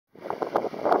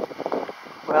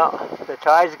Well, the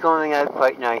tide's going out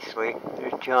quite nicely.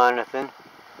 There's Jonathan.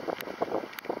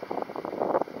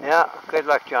 Yeah, good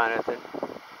luck, Jonathan.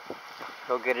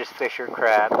 Go get his fish or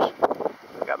crabs.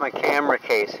 I got my camera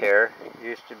case here. It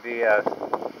used to be a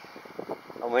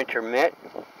winter mitt,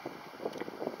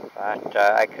 but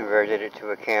I converted it to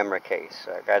a camera case.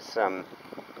 I got some,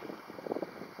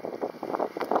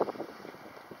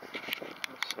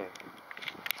 let's see,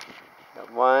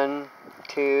 got 1,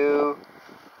 2,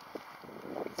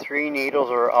 3 needles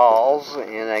or awls,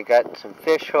 and I got some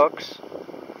fish hooks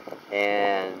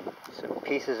and some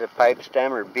pieces of pipe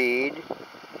stem or bead.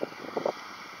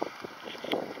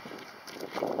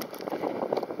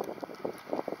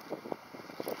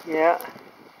 Yeah,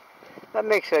 that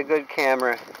makes a good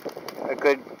camera, a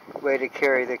good way to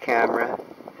carry the camera.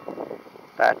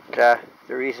 But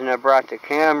the reason I brought the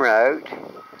camera out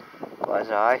was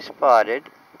I spotted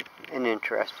an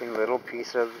interesting little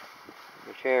piece of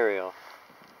material.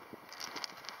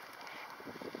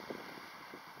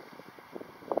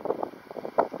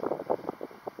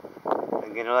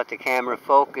 I'm going to let the camera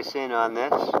focus in on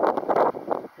this.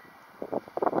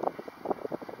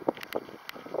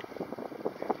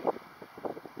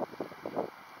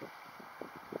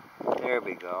 There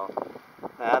we go.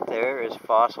 That there is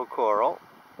fossil coral.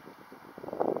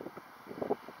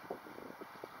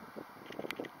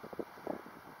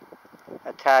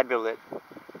 A tabulate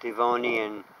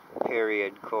Devonian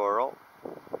period coral.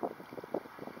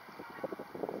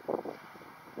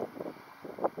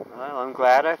 Well, I'm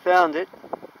glad I found it.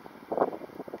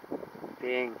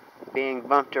 Being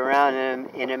bumped around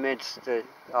in amidst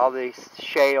all these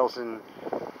shales and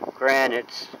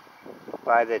granites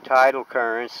by the tidal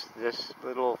currents, this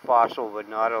little fossil would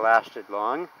not have lasted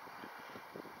long.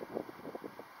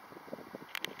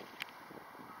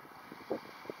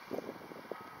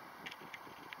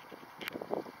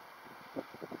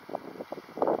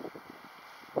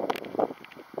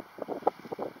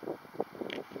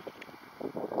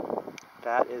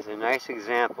 That is a nice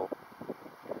example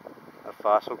of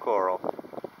fossil coral.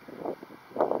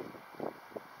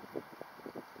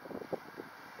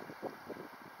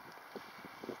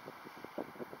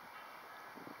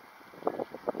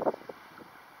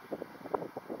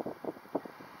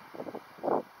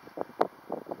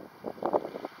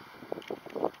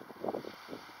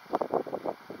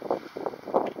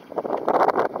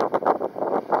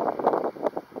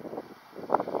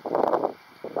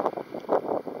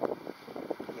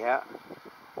 Yeah,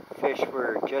 fish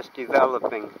were just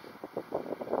developing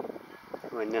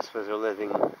when this was a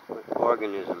living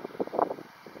organism.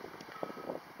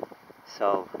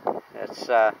 So it's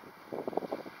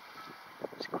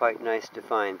quite nice to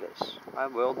find this. I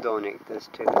will donate this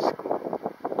to the school.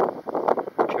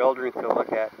 Children can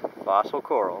look at fossil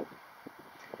coral.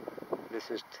 This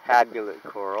is tabulate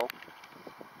coral.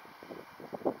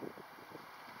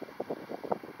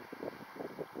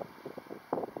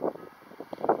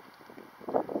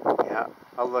 Yeah,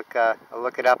 I'll look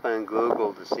it up on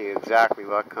Google to see exactly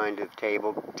what kind of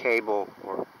table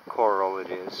or coral it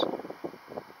is.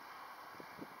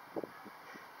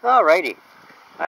 Alrighty.